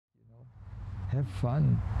have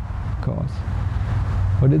fun, of course,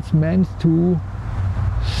 but it's meant to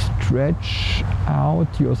stretch out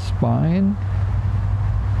your spine,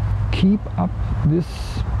 keep up this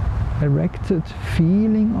erected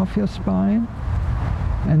feeling of your spine,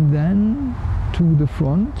 and then to the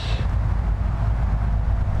front,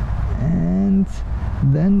 and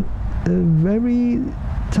then a very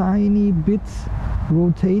tiny bit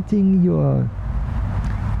rotating your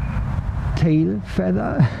tail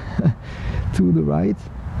feather to the right,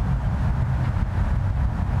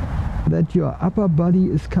 that your upper body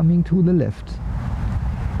is coming to the left.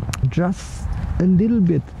 Just a little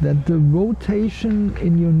bit, that the rotation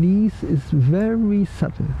in your knees is very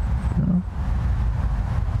subtle.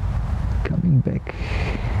 Coming back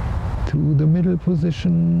to the middle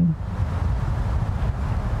position.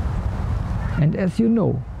 And as you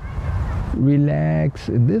know, relax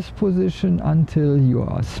in this position until you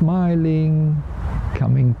are smiling,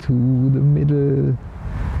 coming to the middle,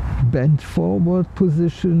 bend forward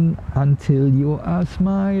position until you are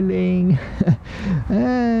smiling,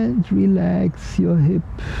 and relax your hip,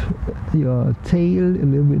 your tail a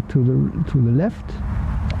little bit to the left,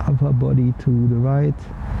 upper body to the right,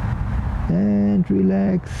 and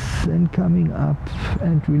relax, and coming up,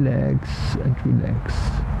 and relax,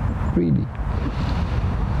 really.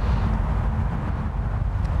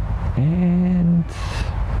 And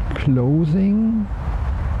closing,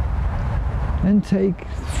 and take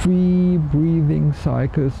 3 breathing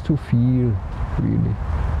cycles to feel, really.